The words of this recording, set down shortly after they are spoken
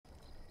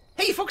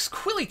Hey folks,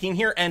 Quilly18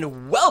 here,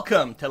 and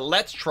welcome to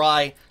Let's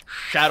Try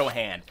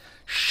Shadowhand.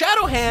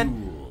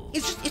 Shadowhand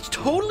is it's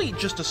totally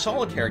just a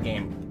solitaire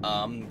game,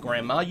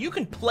 Grandma. You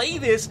can play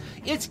this.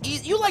 It's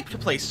easy. You like to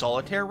play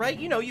solitaire, right?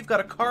 You know, you've got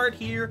a card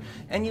here,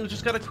 and you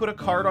just got to put a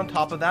card on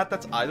top of that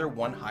that's either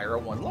one higher or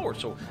one lower.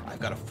 So I've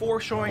got a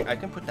 4 showing. I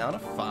can put down a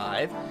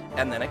 5,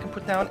 and then I can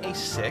put down a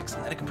 6,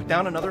 and then I can put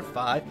down another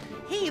 5.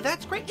 Hey,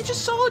 that's great. It's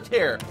just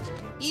solitaire.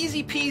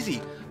 Easy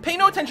peasy. Pay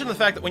no attention to the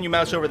fact that when you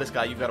mouse over this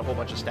guy, you've got a whole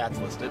bunch of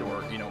stats listed,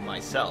 or, you know,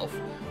 myself,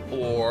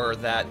 or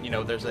that, you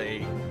know, there's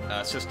a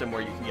system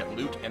where you can get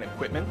loot and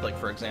equipment. Like,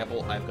 for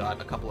example, I've got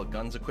a couple of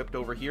guns equipped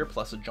over here,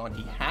 plus a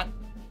jaunty hat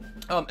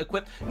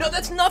equipped. No,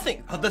 that's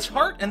nothing. This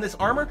heart and this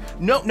armor,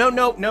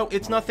 no,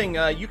 it's nothing.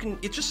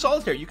 It's just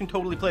solitaire. You can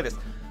totally play this.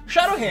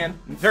 Shadowhand,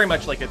 very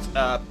much like its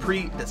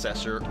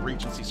predecessor,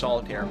 Regency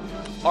Solitaire,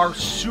 are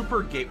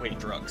super gateway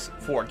drugs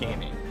for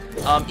gaming.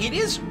 It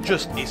is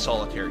just a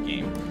solitaire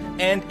game,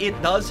 and it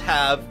does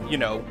have, you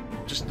know,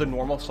 just the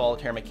normal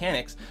solitaire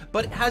mechanics,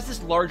 but it has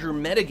this larger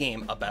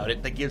metagame about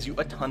it that gives you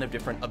a ton of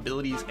different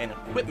abilities and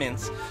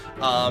equipments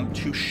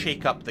to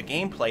shake up the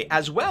gameplay,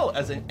 as well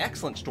as an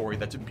excellent story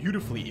that's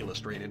beautifully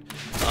illustrated,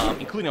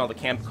 including all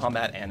the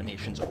combat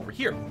animations over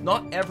here.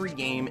 Not every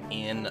game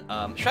in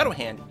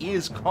Shadowhand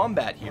is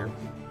combat here.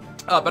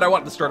 But I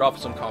wanted to start off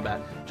with some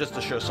combat, just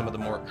to show some of the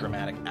more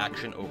dramatic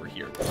action over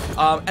here.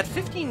 At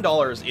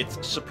 $15,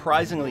 it's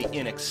surprisingly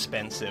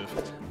inexpensive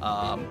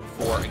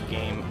for a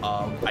game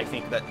of, I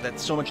think that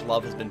so much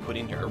love has been put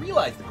in here. I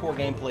realize the core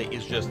gameplay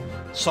is just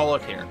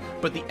solitaire,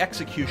 but the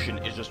execution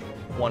is just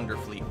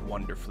wonderfully,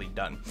 wonderfully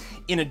done.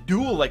 In a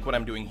duel like what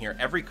I'm doing here,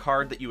 every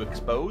card that you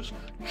expose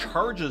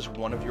charges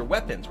one of your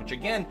weapons, which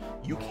again,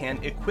 you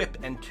can equip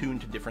and tune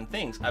to different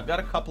things. I've got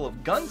a couple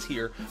of guns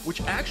here,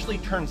 which actually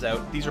turns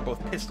out, these are both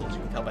pistols, you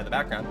can tell by the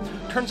background,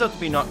 turns out to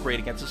be not great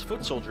against his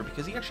foot soldier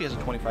because he actually has a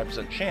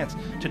 25% chance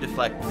to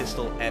deflect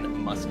pistol and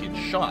musket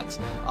shots.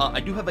 I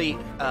do have a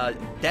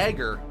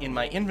dagger in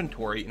my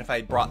inventory, and if I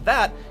had brought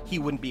that, he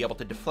wouldn't be able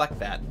to deflect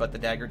that, but the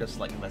dagger does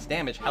slightly less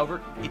damage.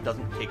 However, it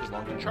doesn't take as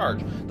long to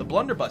charge. The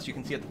blunderbuss, you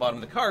can see at the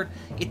bottom of the card,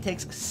 it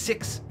takes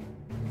 6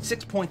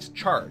 points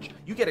charge.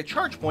 You get a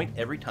charge point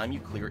every time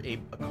you clear a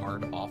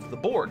card off the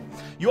board.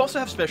 You also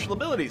have special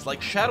abilities like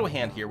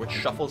Shadowhand here, which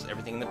shuffles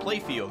everything in the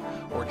playfield,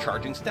 or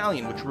Charging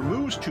Stallion, which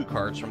removes 2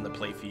 cards from the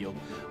playfield.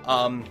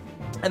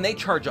 And they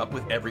charge up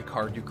with every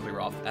card you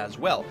clear off as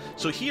well.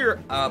 So here,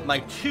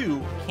 my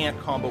 2 can't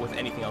combo with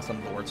anything else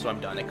on the board, so I'm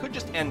done. I could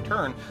just end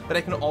turn, but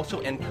I can also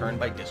end turn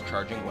by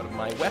discharging one of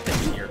my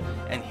weapons here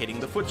and hitting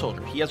the foot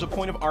soldier. He has a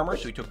point of armor,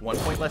 so he took 1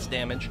 point less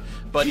damage,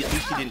 but at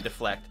least he didn't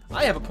deflect.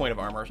 I have a point of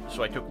armor,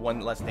 so I took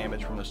 1 less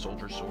damage from the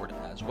soldier's sword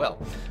as well.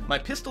 My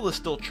pistol is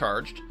still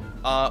charged,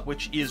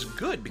 which is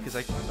good because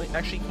I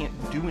actually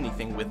can't do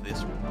anything with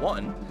this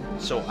 1,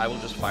 so I will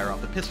just fire off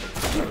the pistol.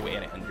 That's the way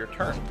to end your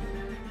turn.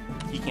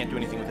 He can't do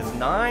anything with his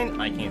 9.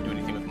 I can't do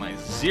anything with my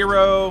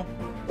 0.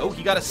 Oh,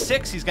 he got a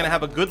 6. He's going to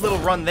have a good little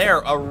run there.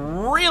 A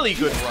really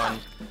good run.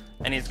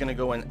 And he's going to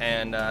go in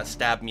and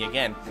stab me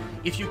again.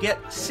 If you get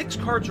 6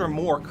 cards or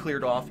more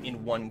cleared off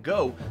in one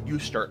go, you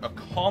start a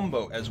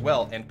combo as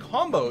well. And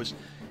combos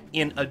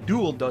in a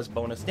duel does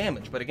bonus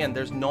damage. But again,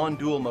 there's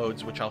non-duel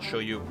modes, which I'll show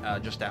you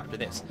just after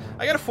this.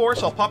 I got a 4,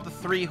 so I'll pop the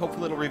 3.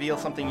 Hopefully it'll reveal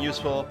something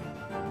useful.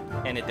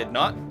 And it did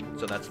not,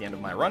 so that's the end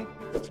of my run.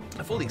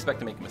 I fully expect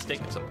to make a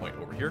mistake at some point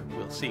over here.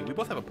 We'll see. We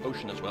both have a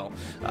potion as well,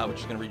 which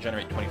is going to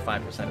regenerate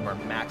 25% of our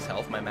max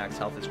health. My max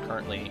health is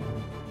currently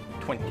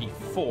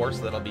 24,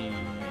 so that'll be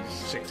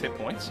 6 hit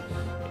points.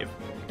 If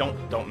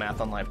don't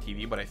math on live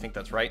TV, but I think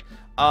that's right.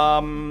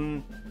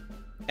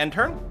 End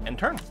turn.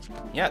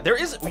 Yeah,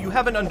 you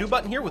have an undo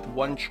button here with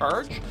 1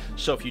 charge,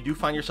 so if you do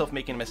find yourself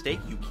making a mistake,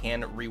 you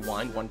can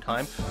rewind 1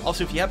 time.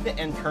 Also, if you have to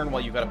end turn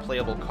while you've got a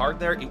playable card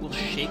there, it will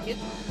shake it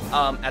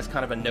as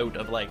kind of a note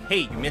of like, hey,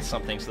 you missed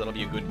something, so that'll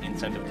be a good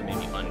incentive to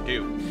maybe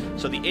undo.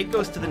 So the 8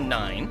 goes to the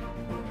 9,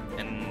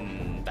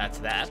 and that's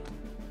that.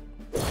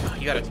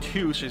 He got a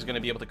 2, so he's going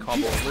to be able to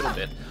combo a little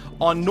bit.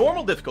 On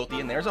normal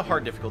difficulty, and there's a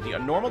hard difficulty,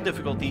 on normal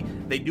difficulty,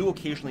 they do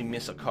occasionally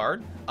miss a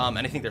card, and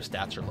I think their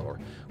stats are lower.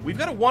 We've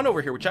got a 1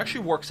 over here, which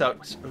actually works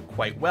out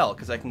quite well,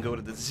 because I can go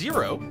to the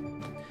 0,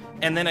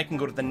 and then I can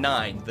go to the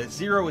 9. The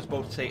 0 is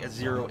both, say, a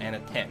 0 and a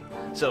 10.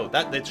 So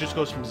that just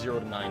goes from 0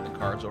 to 9, the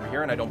cards over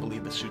here, and I don't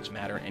believe the suits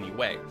matter in any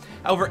way.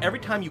 However, every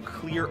time you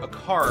clear a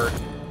card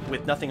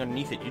with nothing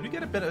underneath it, you do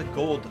get a bit of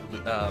gold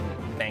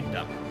banked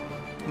up.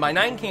 My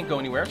 9 can't go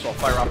anywhere, so I'll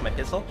fire off my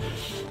pistol.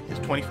 His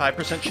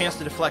 25% chance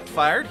to deflect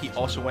fired. He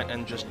also went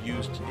and just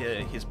used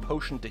his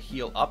potion to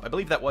heal up. I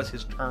believe that was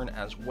his turn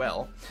as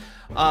well.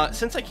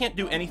 Since I can't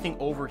do anything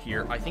over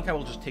here, I think I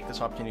will just take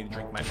this opportunity to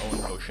drink my own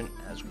potion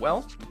as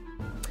well.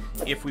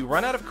 If we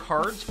run out of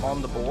cards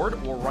on the board,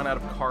 or run out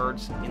of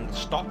cards in the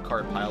stock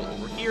card pile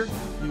over here,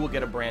 we will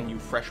get a brand new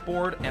fresh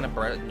board and a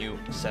brand new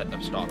set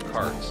of stock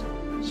cards.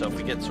 So if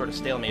we get sort of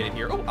stalemated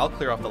here, oh, I'll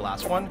clear off the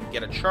last one,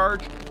 get a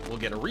charge, we'll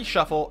get a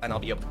reshuffle, and I'll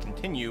be able to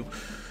continue.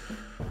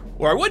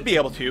 Or I would be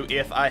able to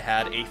if I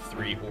had a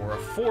 3 or a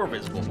 4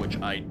 visible, which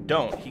I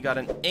don't. He got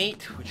an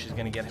 8, which is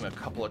going to get him a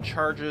couple of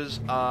charges.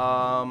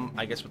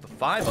 I guess with the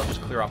 5, I'll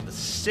just clear off the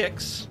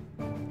 6.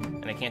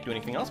 And I can't do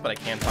anything else, but I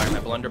can fire my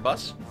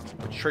Blunderbuss,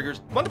 which triggers...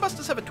 Blunderbuss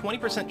does have a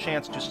 20%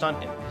 chance to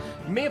stun him.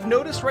 You may have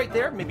noticed right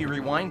there, maybe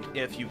rewind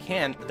if you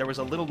can, there was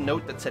a little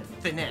note that said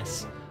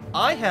Finesse.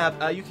 I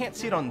have, you can't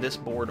see it on this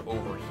board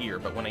over here,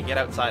 but when I get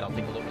outside, I'll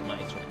take a look at my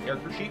sort of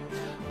character sheet.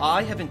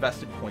 I have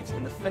invested points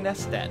in the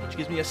Finesse stat, which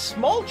gives me a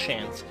small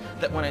chance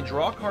that when I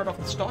draw a card off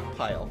the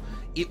stockpile,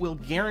 it will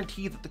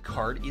guarantee that the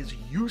card is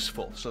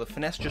useful. So the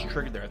Finesse just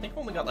triggered there. I think I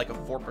only got like a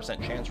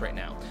 4% chance right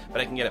now,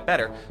 but I can get it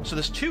better. So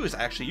this 2 is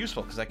actually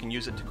useful because I can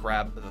use it to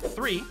grab the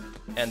 3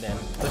 and then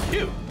the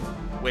 2,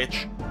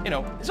 which, you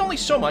know, is only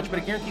so much, but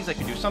it guarantees I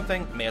can do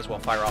something. May as well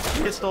fire off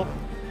a pistol.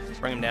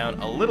 Bring him down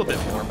a little bit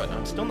more, but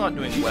I'm still not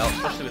doing well,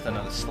 especially with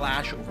another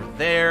slash over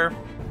there.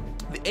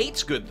 The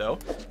 8's good, though,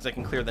 because I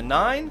can clear the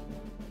 9,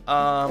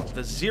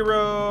 the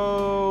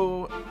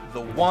 0, the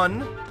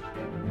 1.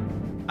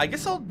 I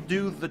guess I'll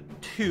do the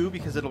 2,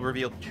 because it'll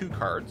reveal 2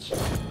 cards,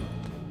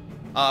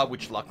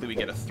 which luckily we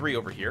get a 3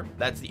 over here.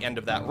 That's the end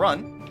of that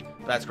run.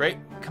 That's great.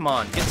 Come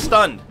on, get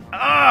stunned.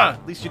 Ah!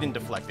 At least you didn't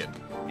deflect it.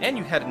 And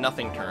you had a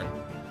nothing turn.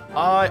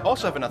 I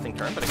also have a nothing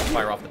turn, but I can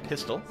fire off the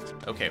pistol.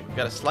 Okay, we've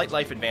got a slight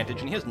life advantage,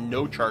 and he has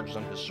no charges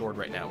on his sword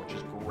right now, which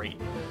is great.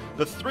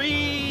 The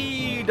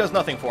 3 does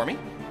nothing for me.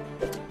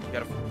 We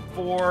got a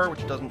 4,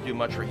 which doesn't do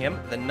much for him.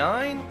 The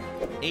 9,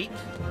 8,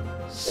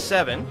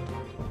 7,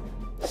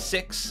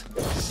 6,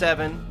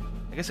 7.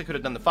 I guess I could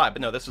have done the 5,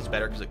 but no, this was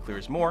better because it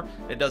clears more.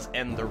 It does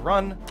end the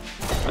run,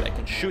 but I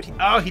can shoot.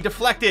 Oh, he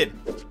deflected!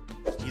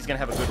 He's going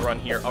to have a good run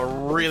here, a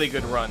really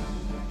good run.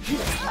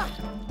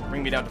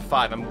 Bring me down to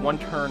 5. I'm one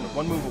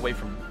move away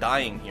from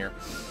dying here.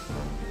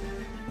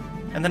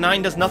 And the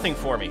 9 does nothing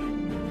for me.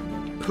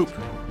 Poop.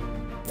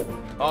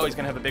 Oh, he's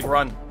gonna have a big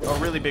run. A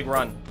really big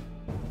run.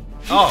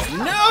 Oh,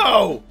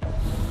 no!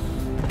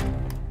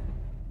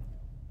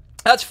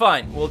 That's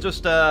fine. We'll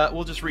just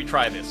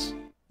retry this.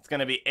 It's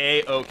gonna be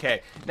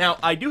A-okay. Now,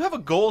 I do have a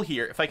goal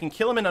here. If I can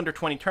kill him in under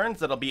 20 turns,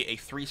 that'll be a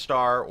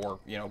 3-star or,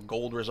 you know,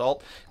 gold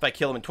result. If I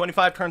kill him in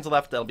 25 turns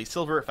left, that'll be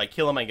silver. If I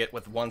kill him, I get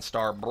with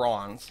 1-star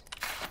bronze.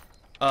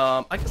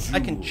 I guess I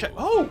can check.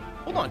 Oh,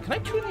 hold on. Can I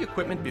tune the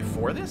equipment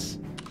before this?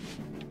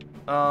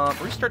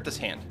 Restart this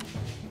hand.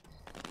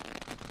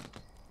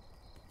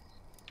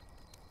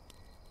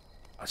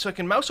 So I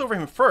can mouse over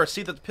him first,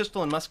 see that the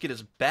pistol and musket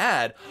is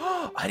bad.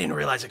 I didn't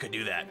realize I could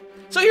do that.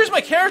 So here's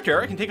my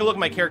character. I can take a look at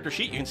my character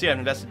sheet. You can see I've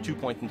invested 2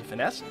 points into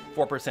Finesse,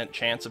 4%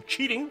 chance of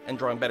cheating and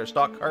drawing better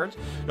stock cards.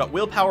 Got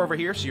Willpower over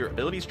here, so your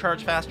abilities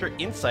charge faster.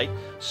 Insight,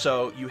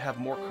 so you have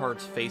more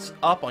cards face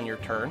up on your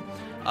turn.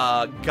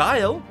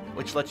 Guile,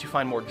 which lets you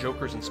find more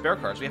jokers and spare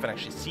cards. We haven't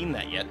actually seen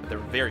that yet, but they're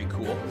very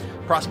cool.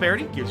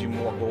 Prosperity gives you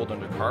more gold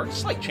under cards,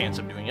 slight chance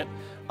of doing it.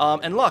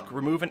 And Luck,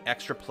 remove an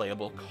extra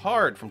playable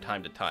card from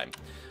time to time.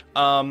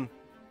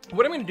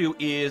 What I'm going to do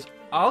is,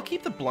 I'll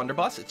keep the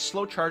Blunderbuss. It's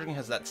slow charging,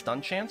 has that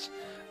stun chance.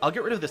 I'll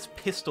get rid of this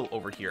pistol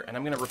over here, and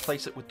I'm going to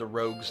replace it with the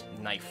Rogue's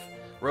Knife.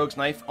 Rogue's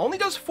Knife only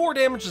does 4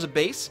 damage as a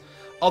base,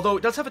 although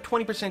it does have a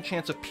 20%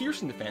 chance of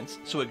piercing defense,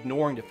 so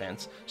ignoring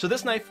defense. So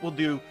this knife will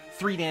do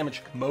 3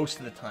 damage most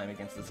of the time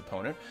against this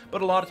opponent,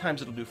 but a lot of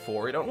times it'll do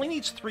 4. It only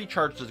needs 3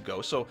 charges to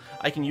go, so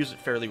I can use it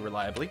fairly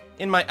reliably.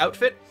 In my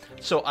outfit,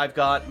 so I've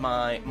got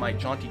my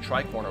jaunty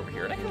tricorn over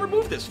here, and I can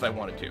remove this if I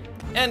wanted to.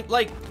 And,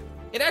 like,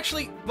 it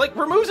actually, like,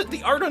 removes it,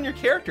 the art on your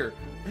character.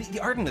 The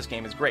art in this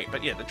game is great,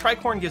 but yeah, the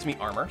tricorn gives me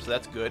armor, so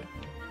that's good.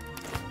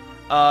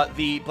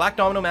 The Black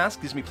Domino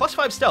Mask gives me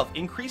 +5 stealth,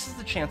 increases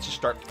the chance to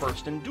start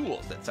first in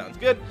duels. That sounds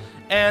good.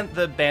 And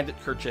the Bandit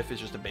Kerchief is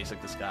just a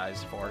basic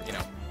disguise for, you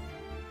know,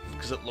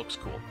 because it looks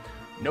cool.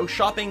 No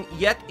shopping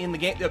yet in the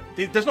game.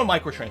 There's no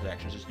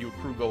microtransactions, just you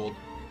accrue gold,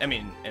 I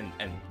mean, and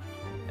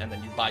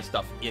then you buy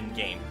stuff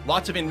in-game.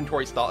 Lots of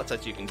inventory slots,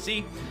 as you can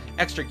see.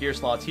 Extra gear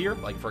slots here,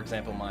 like, for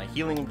example, my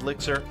healing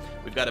elixir.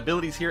 We've got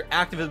abilities here,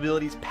 active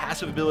abilities,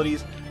 passive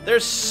abilities.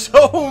 There's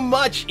so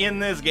much in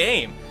this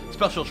game.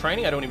 Special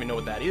training, I don't even know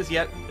what that is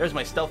yet. There's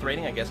my stealth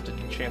rating, I guess,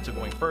 to chance of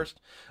going first.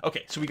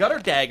 Okay, so we got our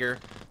dagger,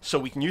 so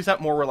we can use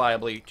that more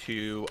reliably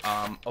to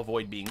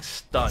avoid being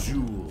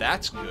stunned.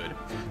 That's good.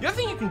 The other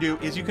thing you can do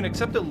is you can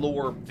accept a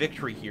lower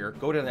victory here,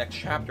 go to the next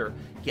chapter,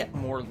 get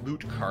more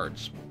loot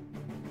cards.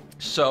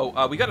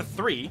 So we got a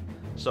 3,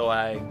 so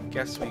I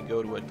guess we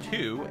go to a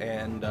 2,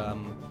 and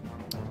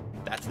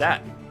that's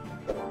that.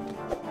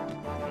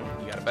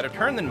 You got a better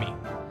turn than me.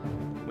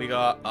 We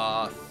got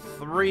a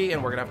 3,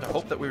 and we're gonna have to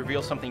hope that we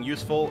reveal something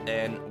useful,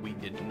 and we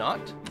did not.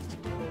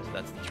 So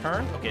that's the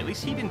turn. Okay, at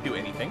least he didn't do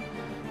anything.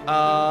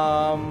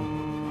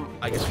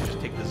 I guess we just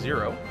take the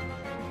 0,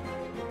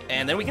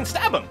 and then we can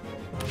stab him.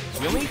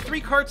 So we only need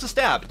 3 cards to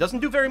stab. It doesn't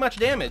do very much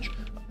damage.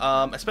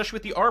 Especially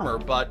with the armor,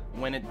 but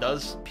when it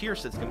does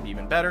pierce, it's going to be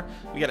even better.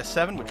 We got a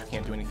 7, which we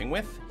can't do anything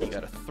with. He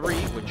got a 3,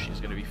 which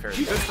is going to be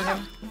fairly good for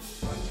him.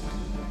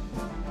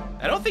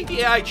 I don't think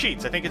the AI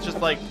cheats. I think it's just,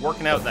 like,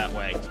 working out that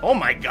way. Oh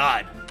my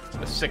god!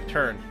 A sick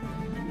turn.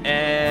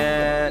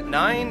 And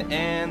 9,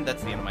 and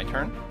that's the end of my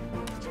turn.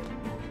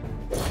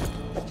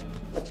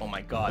 Oh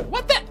my god.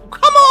 What the?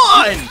 Come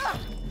on!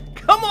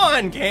 Come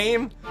on,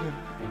 game!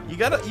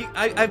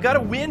 I've gotta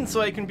win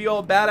so I can be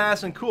all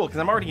badass and cool, because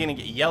I'm already gonna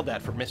get yelled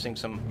at for missing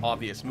some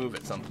obvious move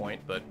at some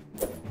point, but...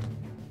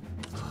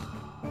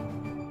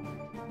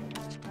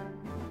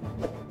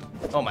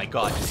 Oh my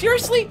god.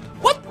 Seriously?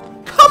 What?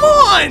 Come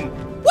on!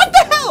 What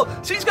the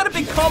hell? So he's got a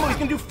big combo. He's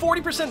gonna do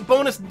 40%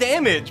 bonus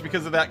damage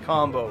because of that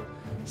combo.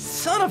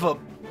 Son of a...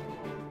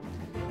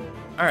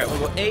 Alright, we'll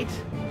go 8,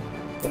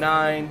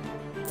 9,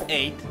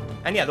 8.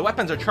 And yeah, the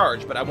weapons are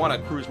charged, but I want to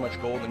accrue as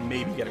much gold and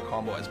maybe get a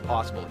combo as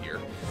possible here.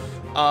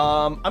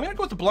 I'm going to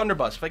go with the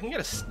blunderbuss. If I can get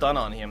a stun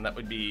on him, that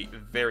would be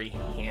very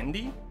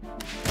handy.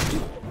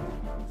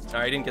 Alright,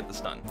 I didn't get the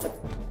stun.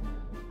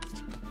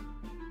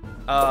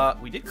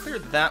 We did clear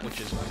that,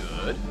 which is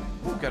good.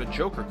 Ooh, got a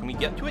joker. Can we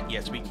get to it?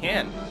 Yes, we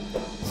can.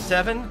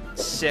 7,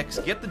 6,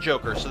 get the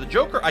joker. So the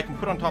joker I can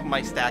put on top of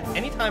my stack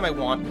anytime I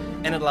want,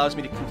 and it allows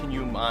me to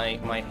continue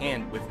my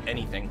hand with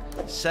anything.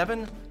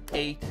 7,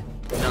 8,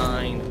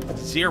 9,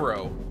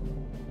 0,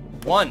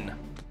 1,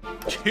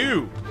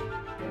 2.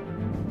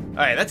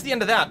 Alright, that's the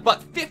end of that,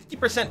 but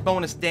 50%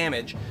 bonus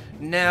damage.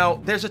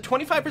 Now, there's a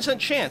 25%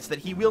 chance that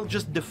he will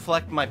just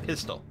deflect my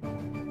pistol,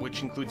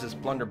 which includes this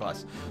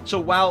blunderbuss. So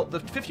while the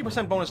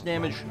 50% bonus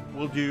damage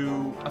will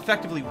do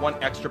effectively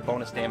 1 extra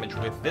bonus damage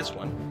with this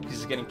one, because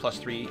he's getting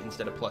 +3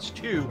 instead of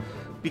 +2,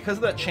 because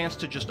of that chance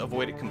to just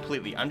avoid it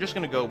completely, I'm just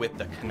going to go with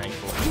the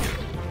knife over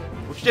here,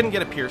 which didn't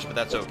get a pierce, but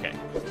that's okay.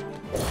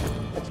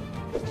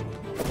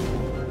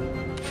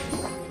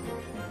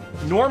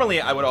 Normally,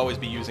 I would always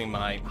be using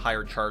my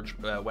higher charge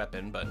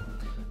weapon, but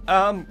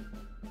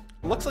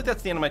looks like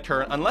that's the end of my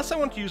turn, unless I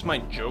want to use my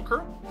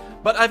joker.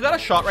 But I've got a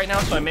shot right now,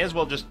 so I may as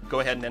well just go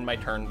ahead and end my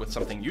turn with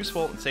something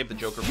useful and save the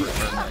joker for a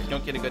turn where I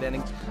don't get a good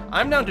ending.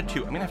 I'm down to 2.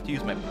 I'm going to have to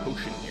use my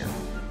potion here.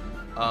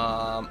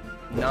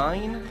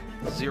 9,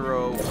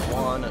 0,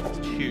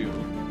 1, 2.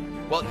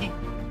 Well,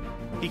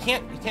 he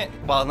can't,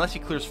 well, unless he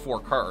clears 4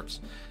 cards.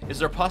 Is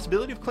there a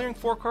possibility of clearing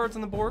 4 cards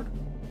on the board?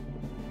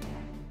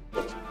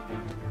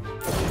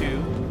 2,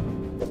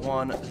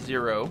 1,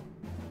 0.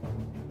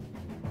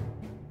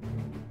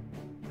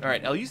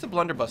 Alright, I'll use the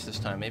blunderbuss this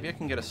time. Maybe I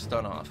can get a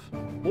stun off.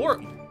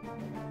 Or,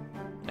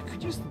 I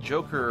could use the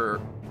joker.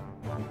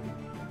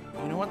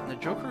 You know what? The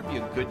joker would be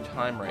a good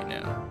time right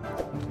now.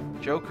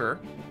 Joker.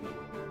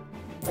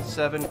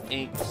 7,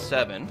 8,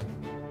 7.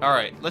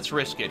 Alright, let's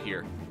risk it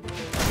here.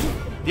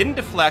 Didn't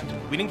deflect,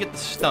 we didn't get the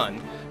stun,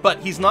 but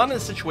he's not in a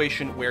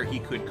situation where he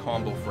could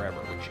combo forever,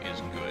 which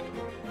is good.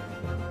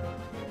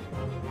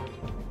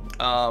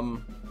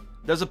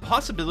 There's a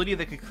possibility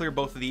they could clear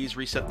both of these,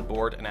 reset the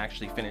board, and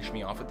actually finish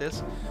me off with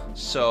this.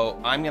 So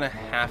I'm going to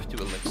have to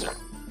elixir,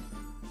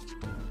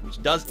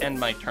 which does end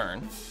my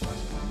turn,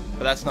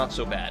 but that's not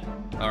so bad.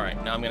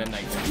 Alright, now I'm going to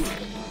knight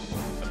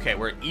him. Okay,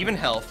 we're at even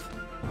health.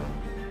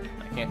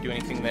 I can't do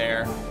anything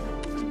there.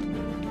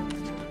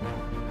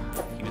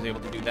 He was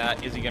able to do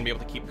that. Is he going to be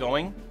able to keep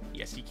going?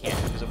 Yes, he can,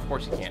 because of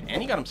course he can.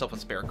 And he got himself a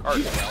spare card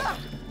as well.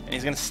 And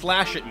he's going to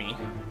slash at me.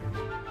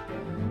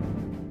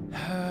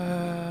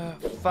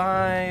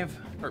 5,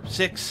 or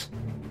 6,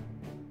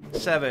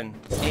 7,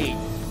 8,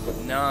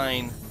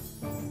 9,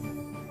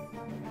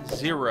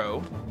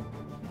 0.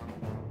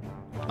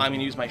 I'm going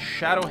to use my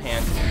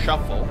Shadowhand to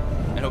shuffle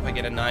and hope I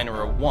get a 9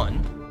 or a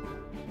 1.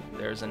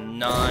 There's a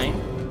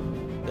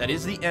 9. That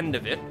is the end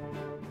of it.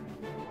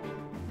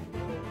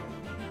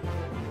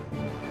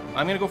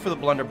 I'm going to go for the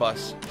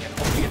blunderbuss and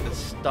hope to get the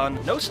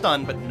stun. No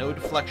stun, but no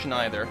deflection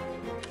either.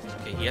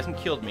 Okay, he hasn't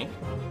killed me.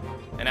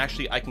 And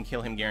actually, I can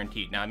kill him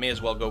guaranteed. Now, I may as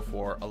well go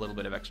for a little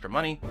bit of extra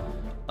money.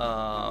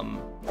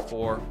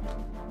 4,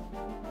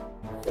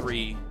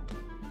 3,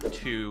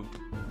 2.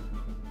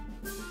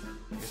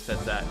 I guess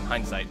that's that. In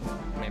hindsight,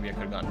 maybe I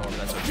could have gotten more, but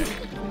that's okay.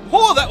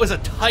 Oh, that was a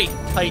tight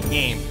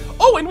game.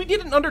 Oh, and we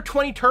did it in under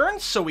 20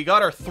 turns, so we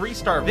got our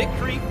 3-star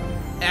victory.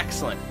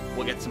 Excellent.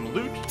 We'll get some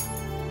loot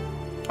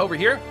over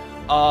here.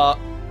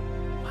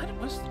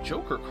 What's the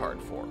Joker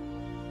card for?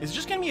 Is it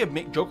just going to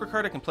be a Joker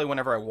card I can play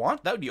whenever I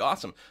want? That would be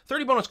awesome.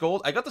 30 bonus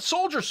gold. I got the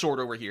Soldier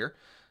Sword over here.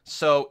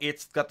 So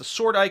it's got the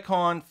sword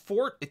icon.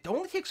 4. It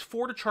only takes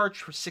 4 to charge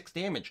for 6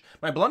 damage.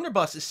 My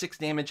blunderbuss is 6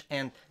 damage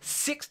and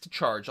 6 to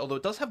charge, although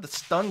it does have the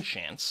stun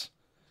chance,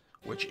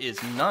 which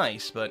is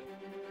nice, but...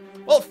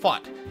 Well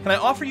fought. Can I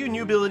offer you a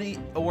new ability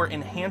or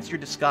enhance your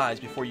disguise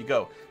before you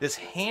go? This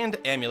hand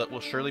amulet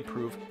will surely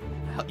prove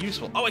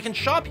useful. Oh, I can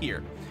shop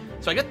here.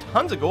 So I got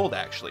tons of gold,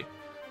 actually.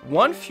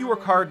 1 fewer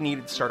card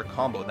needed to start a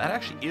combo. That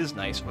actually is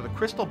nice. Or the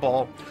crystal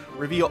ball.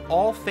 Reveal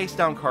all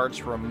face-down cards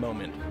for a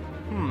moment.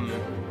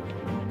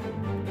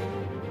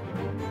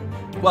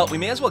 Well, we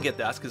may as well get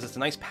that because it's a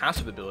nice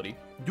passive ability.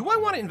 Do I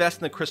want to invest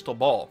in the crystal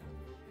ball?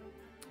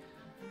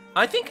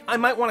 I think I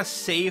might want to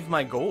save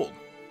my gold,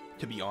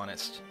 to be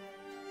honest.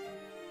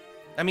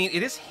 I mean,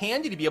 it is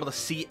handy to be able to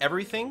see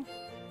everything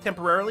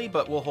temporarily,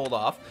 but we'll hold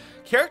off.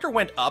 Character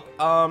went up.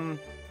 I'm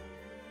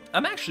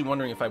actually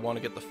wondering if I want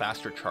to get the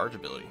faster charge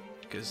ability.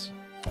 Because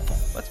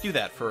let's do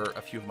that for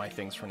a few of my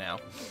things for now.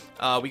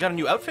 We got a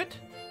new outfit.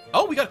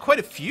 Oh, we got quite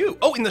a few.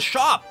 Oh, in the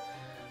shop.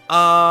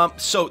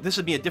 So this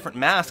would be a different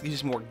mask. It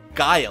gives me more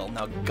Guile.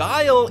 Now,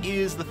 Guile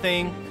is the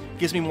thing.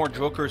 Gives me more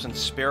Jokers and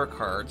spare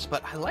cards,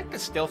 but I like the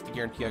Stealth to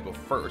guarantee I go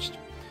first.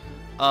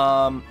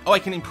 Oh, I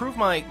can improve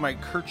my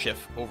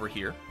Kerchief over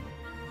here,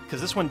 because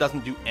this one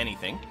doesn't do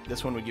anything.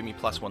 This one would give me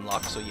 +1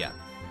 luck, so yeah.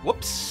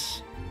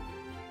 Whoops.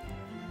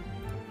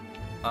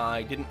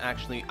 I didn't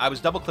actually... I was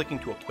double-clicking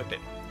to equip it.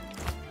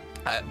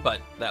 But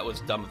that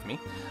was dumb of me.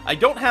 I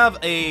don't have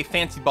a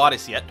fancy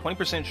bodice yet.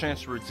 20%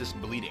 chance to resist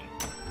bleeding.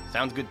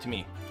 Sounds good to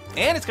me.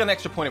 And it's got an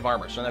extra point of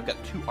armor, so I've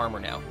got 2 armor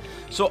now.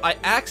 So I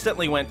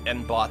accidentally went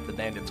and bought the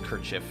Bandit's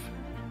Kerchief.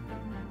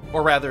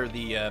 Or rather,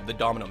 the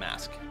Domino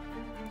Mask.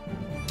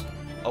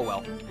 Oh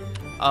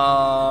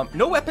well.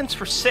 No weapons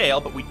for sale,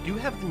 but we do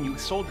have the new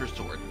Soldier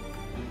Sword.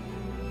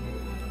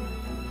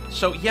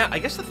 So yeah, I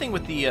guess the thing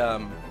with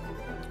the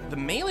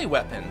melee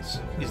weapons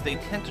is they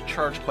tend to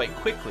charge quite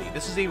quickly.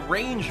 This is a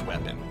ranged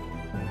weapon.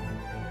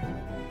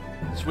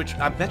 Which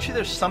I bet you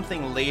there's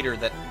something later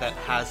that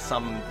has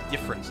some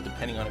difference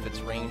depending on if it's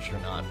ranged or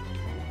not.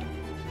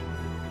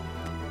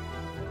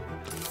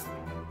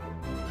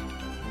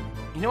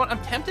 You know what?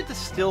 I'm tempted to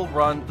still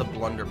run the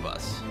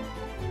Blunderbuss.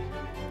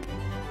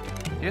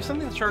 Here's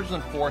something that charges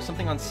on 4,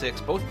 something on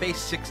 6, both base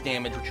 6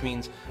 damage, which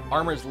means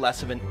armor is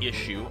less of an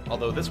issue,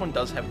 although this one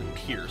does have the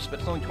Pierce, but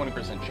it's only 20%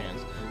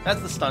 chance.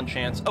 That's the stun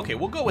chance. Okay,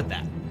 we'll go with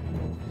that.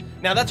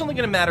 Now, that's only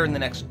going to matter in the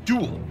next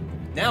duel.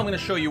 Now I'm going to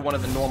show you one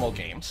of the normal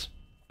games.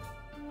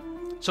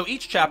 So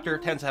each chapter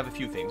tends to have a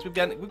few things.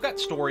 We've got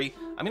story.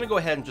 I'm going to go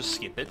ahead and just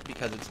skip it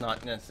because it's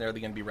not necessarily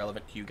going to be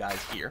relevant to you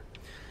guys here.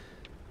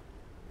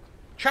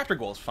 Chapter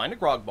goals: find a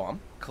grog bomb,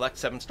 collect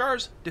 7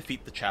 stars,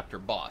 defeat the chapter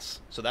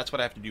boss. So that's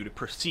what I have to do to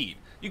proceed.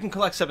 You can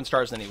collect 7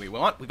 stars any way we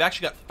want. We've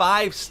actually got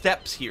 5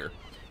 steps here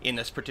in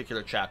this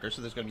particular chapter,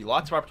 so there's going to be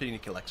lots of opportunity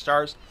to collect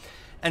stars.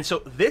 And so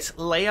this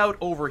layout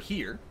over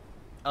here,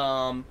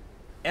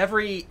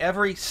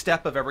 every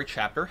step of every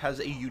chapter has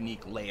a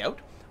unique layout.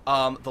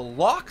 The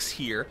locks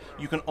here,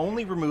 you can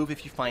only remove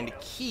if you find a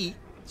key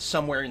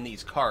somewhere in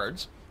these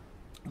cards.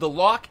 The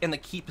lock and the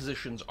key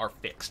positions are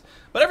fixed.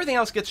 But everything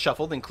else gets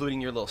shuffled,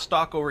 including your little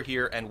stock over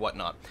here and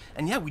whatnot.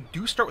 And yeah, we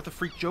do start with the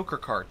Freak Joker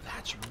card.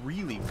 That's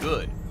really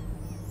good.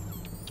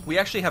 We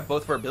actually have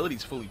both of our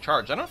abilities fully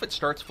charged. I don't know if it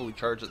starts fully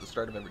charged at the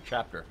start of every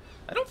chapter.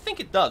 I don't think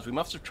it does. We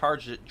must have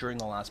charged it during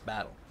the last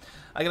battle.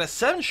 I got a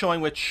 7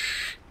 showing,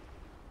 which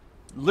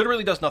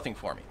literally does nothing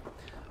for me.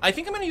 I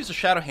think I'm going to use a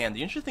Shadowhand.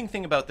 The interesting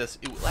thing about this,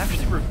 it will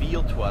actually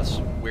reveal to us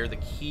where the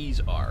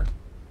keys are.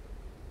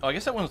 Oh, I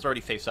guess that one's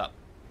already face up.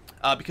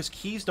 Because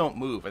keys don't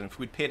move, and if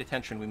we'd paid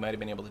attention, we might have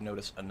been able to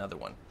notice another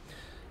one.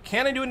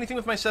 Can I do anything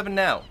with my 7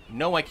 now?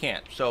 No, I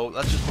can't. So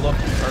let's just look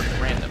and start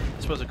at random.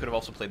 I suppose I could have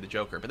also played the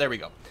Joker, but there we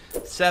go.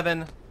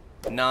 7,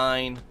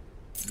 9,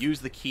 use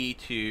the key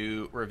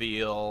to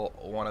reveal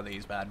one of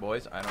these bad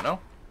boys. I don't know.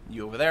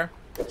 You over there.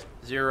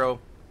 0,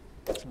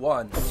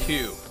 1,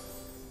 2.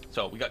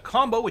 So we got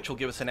combo, which will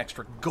give us an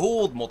extra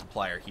gold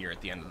multiplier here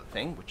at the end of the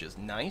thing, which is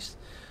nice.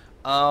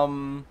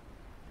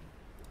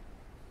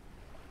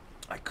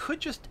 I could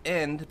just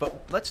end,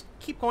 but let's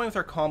keep going with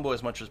our combo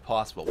as much as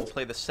possible. We'll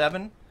play the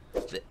 7,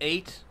 the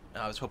 8.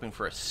 I was hoping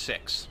for a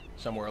 6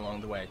 somewhere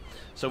along the way.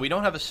 So we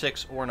don't have a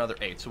 6 or another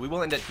 8, so we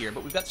will end it here.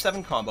 But we've got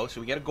 7 combo,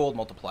 so we get a gold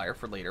multiplier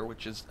for later,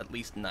 which is at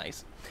least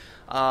nice.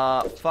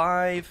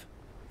 5,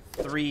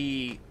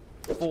 3,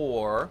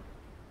 4,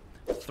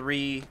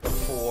 3,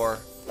 4,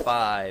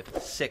 5,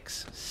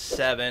 6,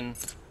 7.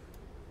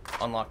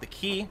 Unlock the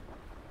key.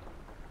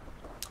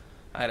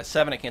 I had a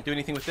 7, I can't do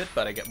anything with it,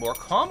 but I get more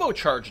combo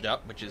charged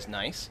up, which is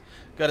nice.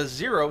 Got a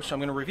 0, so I'm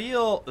going to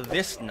reveal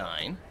this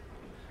 9.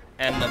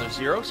 And another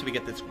 0, so we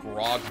get this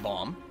Grog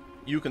Bomb.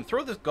 You can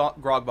throw this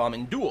Grog Bomb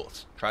in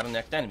duels. Try to the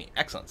next enemy.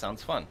 Excellent,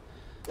 sounds fun.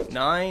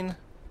 9,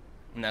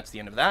 and that's the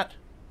end of that.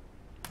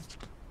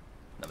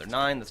 Another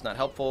 9, that's not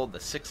helpful. The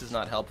 6 is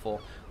not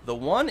helpful. The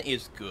 1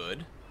 is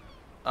good.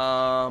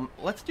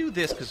 Let's do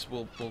this, because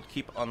we'll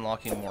keep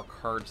unlocking more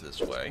cards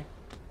this way.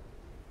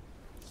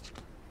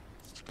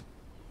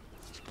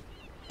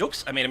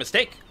 Oops, I made a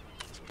mistake.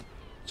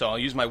 So I'll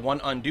use my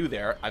 1 undo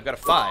there. I've got a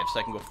 5, so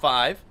I can go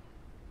 5.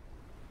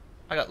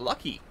 I got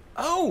lucky.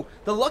 Oh,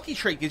 the lucky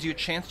trait gives you a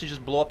chance to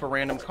just blow up a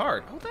random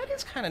card. Oh, that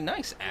is kind of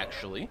nice,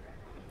 actually.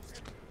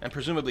 And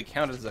presumably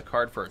counted as a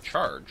card for a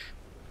charge.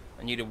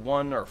 I needed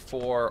 1 or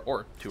 4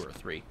 or 2 or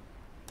 3.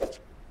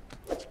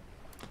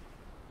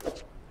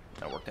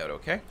 That worked out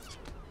okay.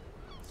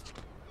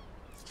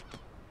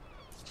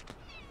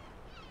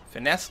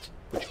 Finessed,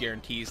 which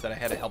guarantees that I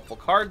had a helpful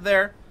card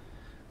there.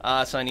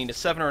 So I need a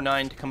 7 or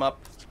 9 to come up.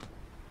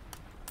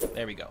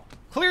 There we go.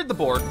 Cleared the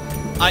board.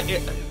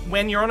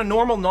 When you're on a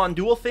normal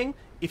non-dual thing,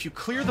 if you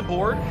clear the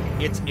board,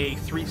 it's a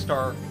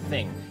 3-star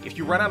thing. If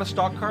you run out of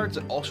stock cards,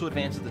 it also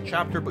advances the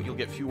chapter, but you'll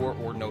get fewer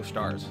or no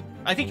stars.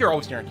 I think you're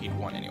always guaranteed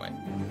 1 anyway.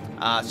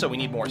 So we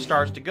need more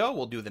stars to go.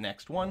 We'll do the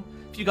next one.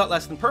 If you got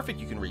less than perfect,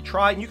 you can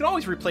retry, and you can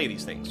always replay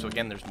these things. So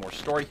again, there's more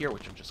story here,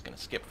 which I'm just going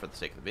to skip for the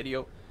sake of the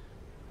video.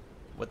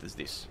 What is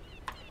this?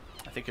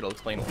 I think it'll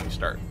explain when we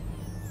start.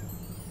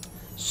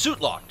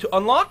 Suit lock. To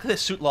unlock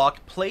this suit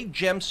lock, play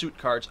gem suit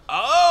cards.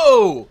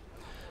 Oh!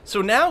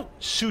 So now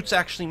suits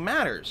actually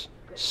matters.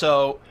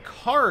 So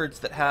cards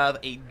that have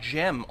a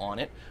gem on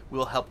it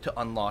will help to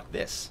unlock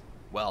this.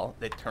 Well,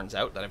 it turns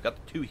out that I've got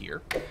the 2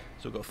 here.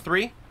 So we'll go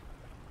 3.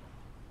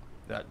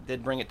 That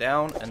did bring it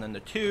down, and then the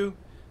 2.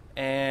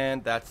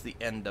 And that's the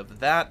end of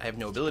that. I have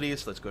no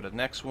abilities, so let's go to the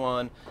next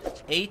one.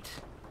 8.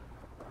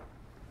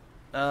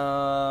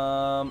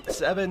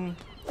 7,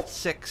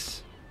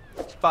 6,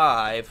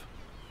 5,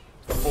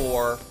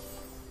 4,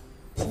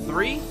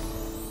 3,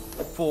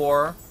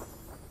 4.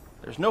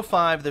 There's no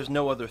 5, there's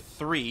no other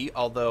 3,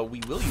 although we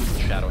will use the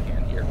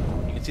Shadowhand here.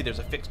 You can see there's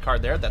a fixed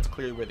card there. That's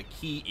clearly where the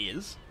key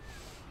is.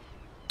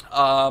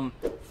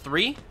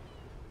 3,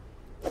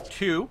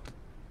 2.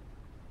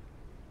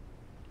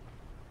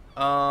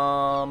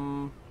 I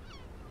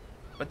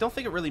don't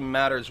think it really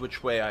matters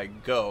which way I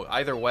go.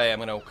 Either way, I'm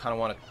going to kind of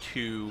want a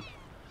 2.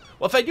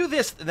 Well, if I do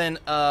this, then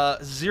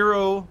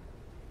 0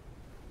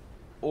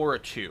 or a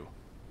 2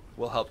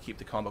 will help keep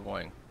the combo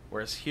going.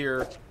 Whereas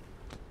here...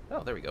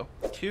 Oh, there we go.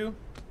 2.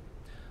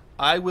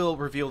 I will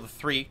reveal the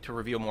 3 to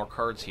reveal more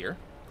cards here.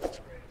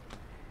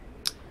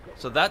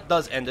 So that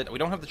does end it. We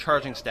don't have the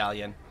Charging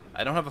Stallion.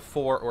 I don't have a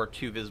 4 or a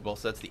 2 visible,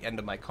 so that's the end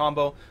of my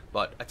combo.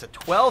 But it's a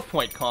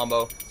 12-point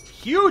combo.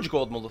 Huge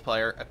gold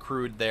multiplier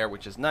accrued there,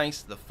 which is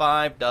nice. The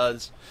 5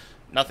 does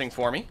nothing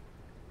for me.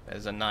 That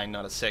is a 9,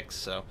 not a 6,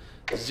 so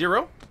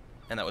 0.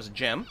 And that was a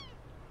gem.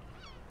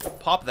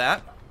 Pop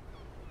that.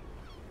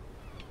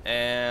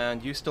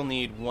 And you still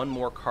need 1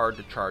 more card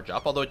to charge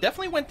up. Although it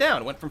definitely went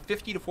down. It went from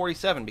 50 to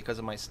 47 because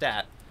of my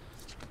stat.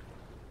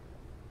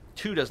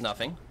 2 does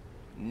nothing.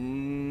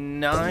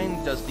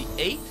 9 does the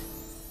 8.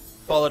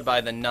 Followed by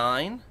the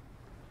 9.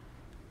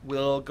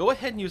 We'll go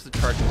ahead and use the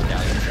Charging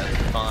Stallion.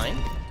 That's fine.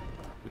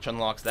 Which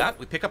unlocks that.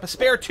 We pick up a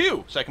spare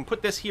 2. So I can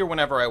put this here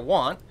whenever I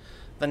want.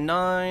 The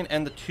 9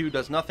 and the 2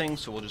 does nothing.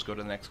 So we'll just go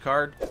to the next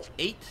card.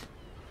 8.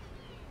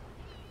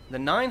 The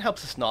 9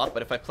 helps us not.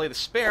 But if I play the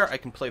spare, I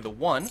can play the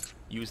 1.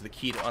 Use the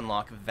key to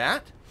unlock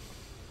that.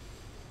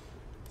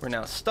 We're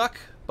now stuck,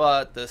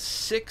 but the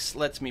 6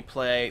 lets me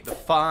play the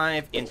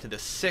 5 into the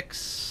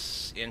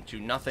 6 into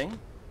nothing.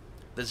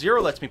 The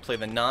 0 lets me play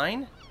the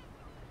 9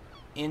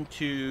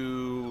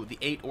 into the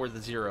 8 or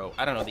the 0.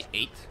 I don't know, the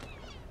 8,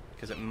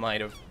 because it might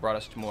have brought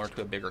us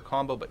to a bigger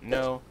combo, but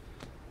no.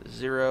 The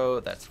 0,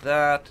 that's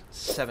that.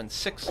 7,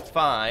 6,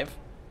 5,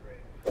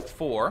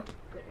 4,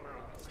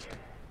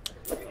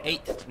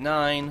 8,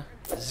 9,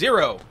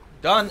 0.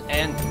 Done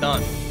and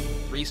done.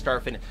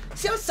 3-star finish.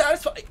 See how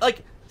satisfying?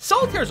 Like,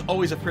 Solitaire is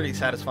always a pretty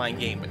satisfying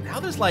game, but now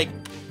there's like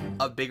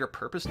a bigger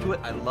purpose to it.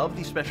 I love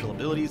these special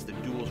abilities. The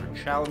duels are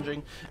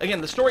challenging.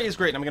 Again, the story is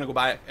great, and I'm gonna go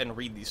back and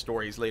read these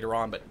stories later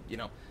on. But you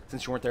know,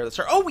 since you weren't there at the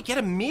start, oh, we get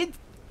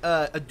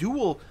a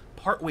duel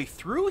partway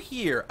through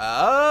here.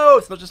 Oh,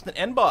 it's not just an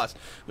end boss.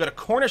 We got a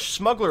Cornish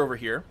smuggler over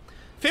here.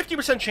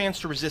 50% chance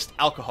to resist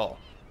alcohol.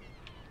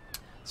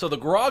 So the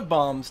grog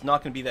bomb's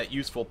not gonna be that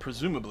useful,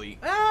 presumably.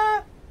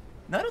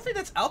 No, I don't think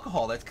that's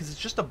alcohol. That's because it's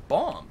just a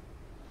bomb.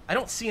 I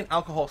don't see an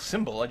alcohol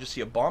symbol. I just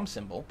see a bomb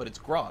symbol, but it's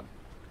grog.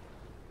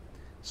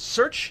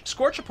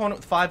 Scorch opponent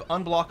with 5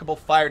 unblockable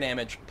fire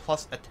damage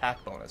plus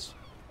attack bonus.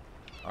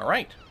 All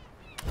right.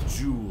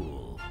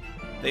 Duel.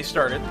 They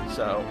started,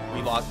 so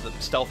we lost the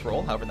stealth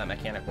roll, however that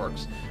mechanic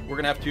works.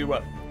 We're going to have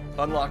to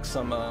unlock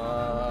some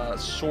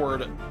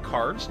sword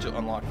cards to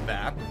unlock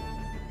that.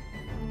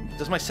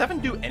 Does my 7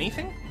 do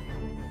anything?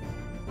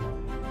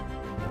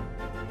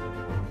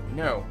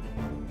 No.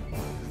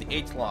 The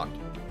 8's locked.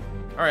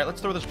 Alright,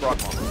 let's throw this grog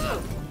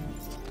bomb.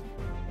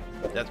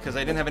 That's because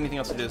I didn't have anything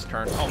else to do this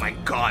turn. Oh my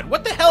god,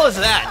 what the hell is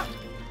that?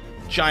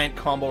 Giant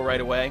combo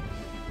right away.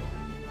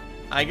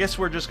 I guess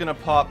we're just gonna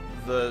pop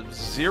the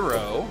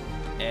 0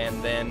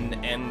 and then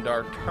end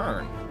our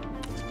turn.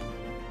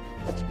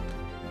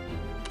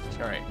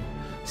 Alright.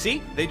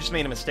 See? They just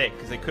made a mistake,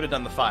 because they could have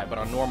done the 5, but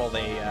on normal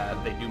they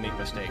do make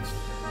mistakes.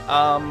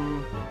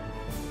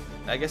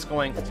 I guess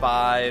going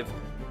 5,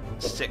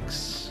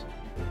 6,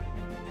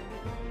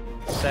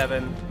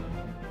 7,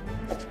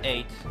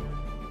 8,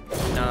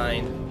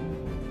 9,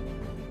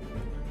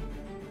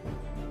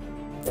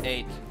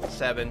 8,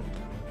 7,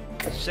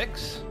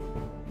 6.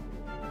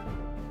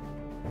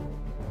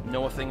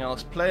 Nothing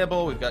else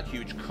playable. We've got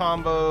huge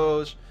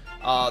combos.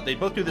 They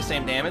both do the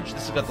same damage.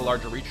 This has got the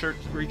larger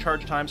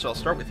recharge time, so I'll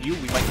start with you.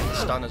 We might get the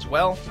stun as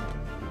well.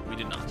 We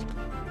did not.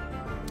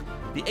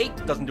 The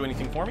 8 doesn't do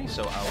anything for me,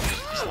 so I'll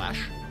just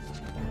slash.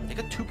 They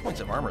got 2 points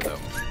of armor, though.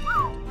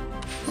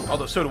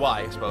 Although, so do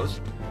I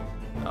suppose.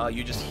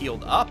 You just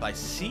healed up, I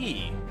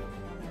see.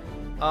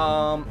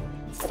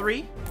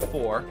 3,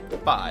 4,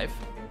 5.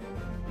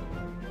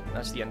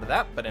 That's the end of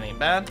that, but it ain't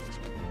bad.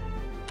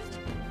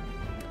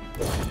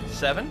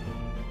 7.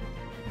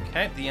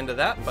 Okay, the end of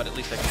that, but at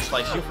least I can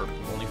slice you for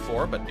only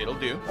 4, but it'll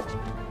do.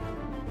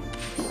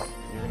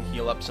 You're gonna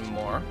heal up some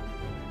more.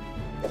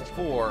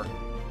 4,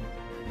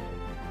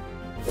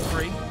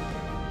 3,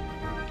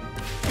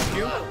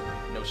 2.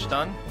 No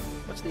stun.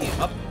 What's the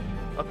up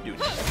dude?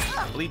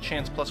 Bleed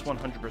chance plus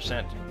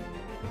 100%.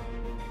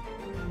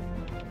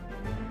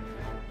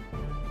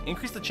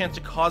 Increase the chance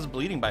to cause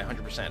bleeding by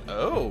 100%.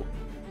 Oh.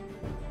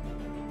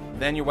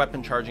 then your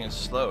weapon charging is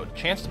slowed.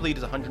 Chance to bleed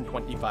is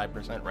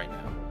 125% right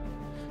now.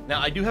 Now,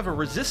 I do have a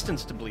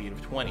resistance to bleed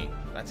of 20.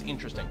 That's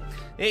interesting.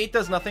 It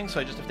does nothing, so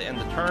I just have to end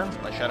the turn.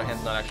 My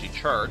Shadowhand's not actually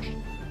charged.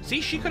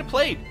 See, she could have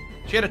played.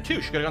 She had a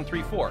 2. She could have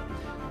gone 3-4.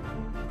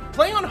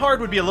 Playing on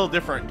hard would be a little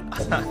different.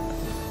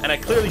 And I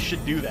clearly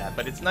should do that,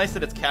 but it's nice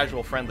that it's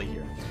casual friendly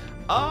here.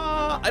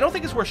 I don't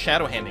think it's worth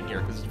Shadowhanding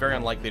here, because it's very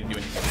unlikely to do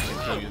anything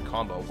until you use a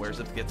combo, whereas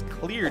if it gets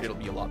cleared, it'll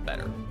be a lot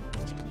better.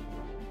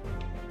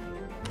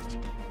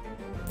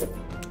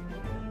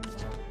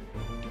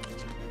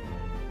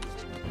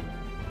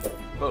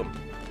 Boom.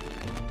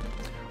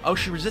 Oh,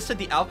 she resisted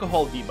the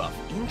alcohol debuff.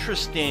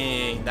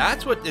 Interesting.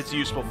 That's what it's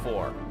useful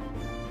for.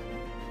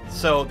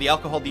 So the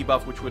alcohol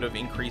debuff, which would have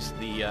increased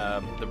the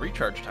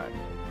recharge time.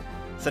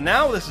 So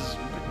now this is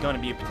going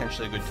to be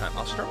potentially a good time.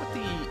 I'll start with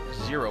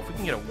the 0. If we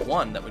can get a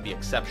 1, that would be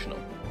exceptional.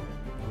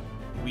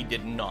 We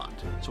did not.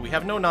 So we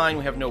have no 9,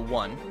 we have no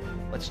 1.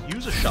 Let's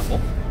use a shuffle.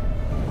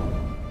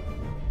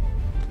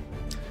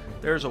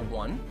 There's a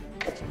 1,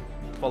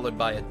 followed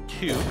by a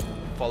 2,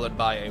 followed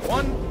by a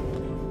 1,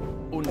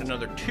 and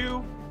another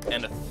 2,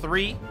 and a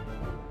 3,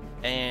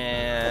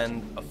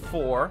 and a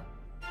 4,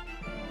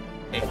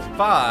 a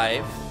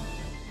 5,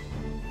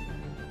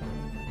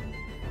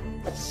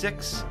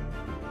 6,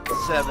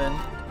 7.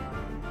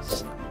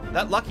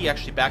 That lucky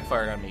actually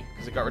backfired on me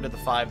because it got rid of the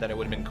 5 that I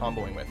would have been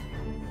comboing with.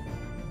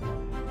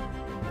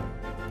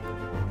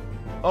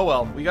 Oh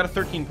well, we got a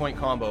 13-point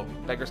combo.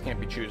 Beggars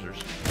can't be choosers.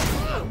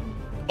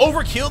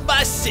 Overkilled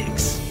by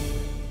 6.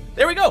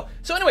 There we go.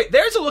 So anyway,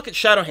 there's a look at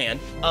Shadowhand.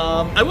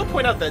 I will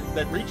point out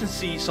that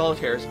Regency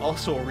Solitaire is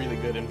also a really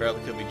good and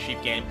relatively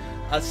cheap game.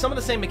 Some of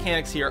the same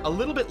mechanics here, a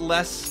little bit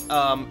less.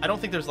 I don't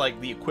think there's like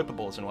the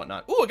equipables and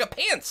whatnot. Ooh, I got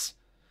pants.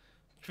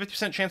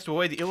 50% chance to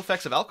avoid the ill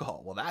effects of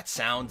alcohol. Well, that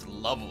sounds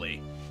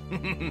lovely.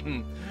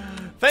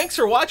 Thanks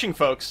for watching,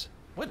 folks.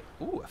 What?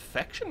 Ooh,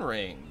 affection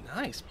ring.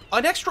 Nice.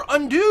 An extra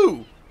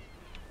undo.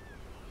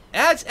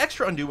 Adds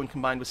extra undo when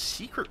combined with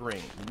secret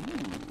ring.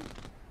 Ooh.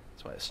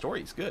 That's why the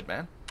story is good,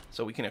 man.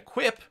 So we can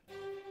equip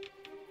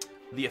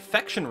the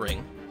affection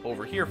ring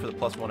over here for the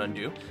 +1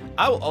 undo.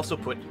 I will also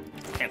put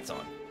pants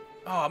on.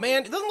 Oh,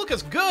 man, it doesn't look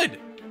as good.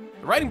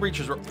 The riding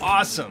breeches were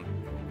awesome.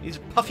 These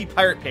are puffy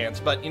pirate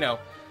pants, but, you know,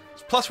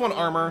 it's +1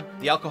 armor,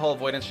 the alcohol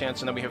avoidance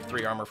chance, and then we have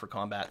 3 armor for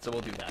combat, so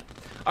we'll do that.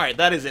 All right,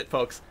 that is it,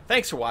 folks.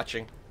 Thanks for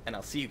watching, and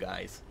I'll see you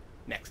guys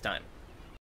next time.